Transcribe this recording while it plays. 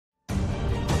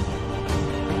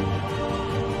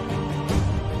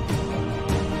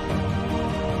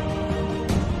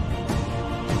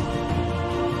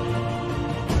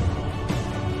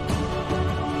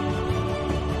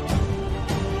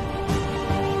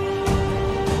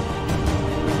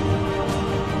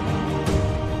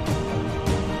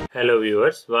Hello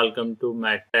viewers, welcome to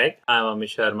MathTech. I am Amit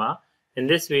Sharma. In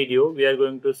this video, we are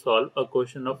going to solve a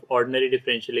question of ordinary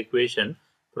differential equation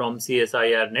from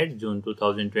CSIR NET June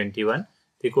 2021.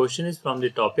 The question is from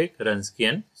the topic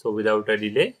Wronskian. So without a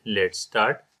delay, let's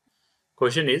start.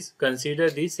 Question is, consider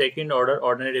the second order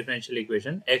ordinary differential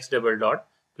equation x double dot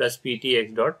plus pt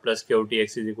x dot plus qt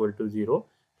x is equal to 0.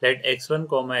 Let x1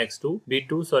 comma x2 be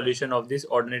two solutions of this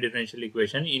ordinary differential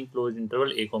equation in closed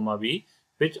interval a comma b.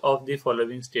 Which of the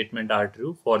following statement are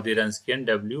true for the Wronskian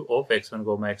w of x1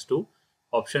 comma x2?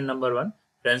 Option number 1.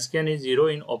 Wronskian is 0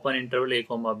 in open interval a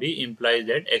comma b implies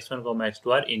that x1 comma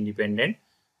x2 are independent.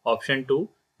 Option 2.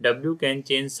 W can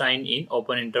change sign in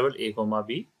open interval a comma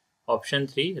b. Option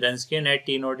 3. Wronskian at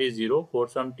t naught is 0 for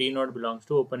some t naught belongs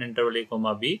to open interval a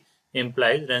comma b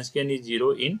implies Wronskian is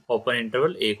 0 in open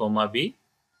interval a comma b.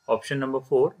 Option number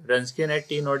 4. Wronskian at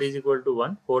t naught is equal to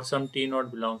 1 for some t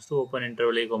naught belongs to open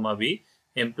interval a comma b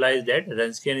implies that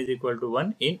Wronskian is equal to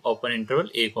 1 in open interval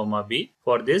a comma b.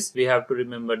 For this, we have to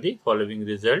remember the following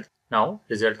result. Now,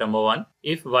 result number 1.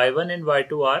 If y1 and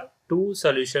y2 are two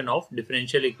solutions of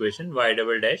differential equation y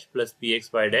double dash plus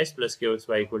pxy dash plus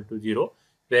qxy equal to 0,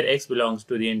 where x belongs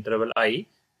to the interval I,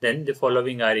 then the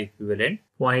following are equivalent.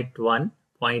 Point 1.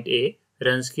 Point A.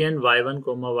 Wronskian y1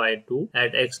 comma y2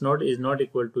 at x0 is not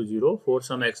equal to 0 for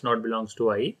some x0 belongs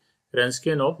to I.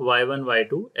 Wronskian of y1,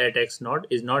 y2 at x0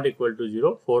 is not equal to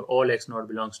 0 for all x0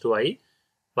 belongs to I.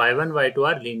 y1, y2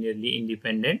 are linearly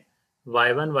independent.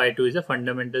 y1, y2 is a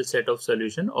fundamental set of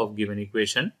solution of given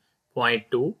equation. Point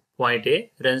 2. Point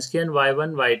A. Wronskian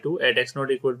y1, y2 at x0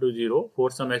 equal to 0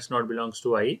 for some x0 belongs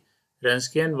to I.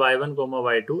 Wronskian y1,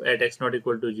 y2 at x0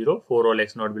 equal to 0 for all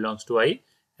x0 belongs to I.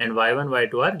 And y1,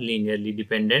 y2 are linearly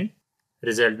dependent.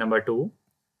 Result number 2.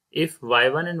 If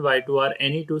y1 and y2 are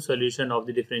any two solutions of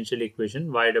the differential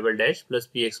equation y double dash plus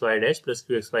pxy dash plus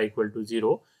qxy equal to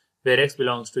 0, where x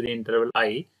belongs to the interval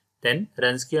I, then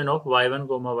Wronskian of y1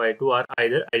 comma y2 are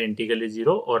either identically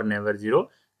 0 or never 0,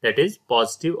 that is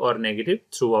positive or negative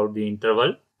throughout the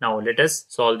interval. Now let us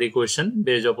solve the question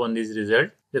based upon this result.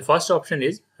 The first option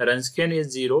is Wronskian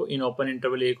is 0 in open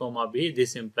interval a comma b.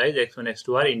 This implies x1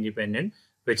 x2 are independent,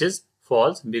 which is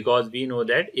false because we know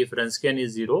that if Wronskian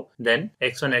is 0, then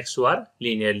x1 x2 are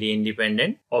linearly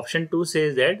independent. Option 2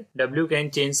 says that w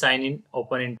can change sign in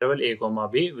open interval a comma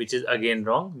b, which is again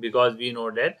wrong because we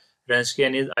know that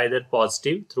Wronskian is either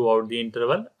positive throughout the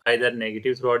interval, either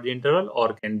negative throughout the interval,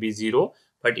 or can be 0,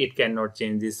 but it cannot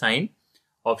change the sign.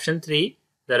 Option 3.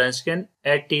 The Wronskian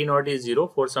at t naught is 0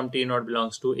 for some t naught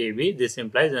belongs to ab. This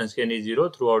implies Wronskian is 0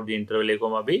 throughout the interval a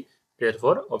comma b.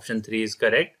 Therefore, option 3 is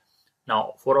correct.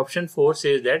 Now, for option 4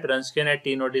 says that Wronskian at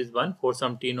t naught is 1 for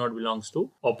some t naught belongs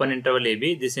to open interval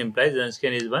ab. This implies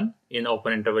Wronskian is 1 in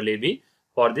open interval ab.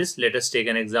 For this, let us take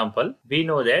an example. We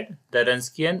know that the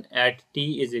Wronskian at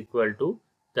t is equal to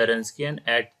the Wronskian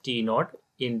at t naught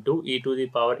into e to the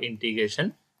power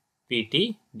integration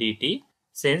pt dt.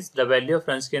 Since the value of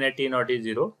Wronskian at t naught is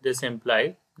 0, this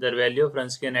implies the value of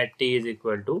Wronskian at t is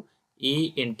equal to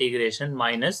e integration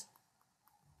minus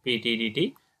pt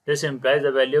dt. This implies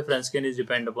the value of Wronskian is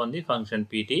dependent upon the function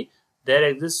pt. There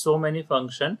exist so many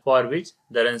functions for which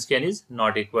the Wronskian is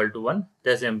not equal to 1.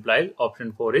 This implies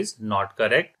option 4 is not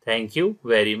correct. Thank you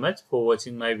very much for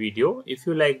watching my video. If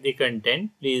you like the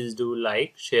content, please do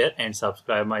like, share and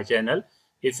subscribe my channel.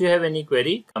 If you have any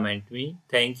query, comment me.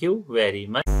 Thank you very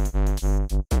much.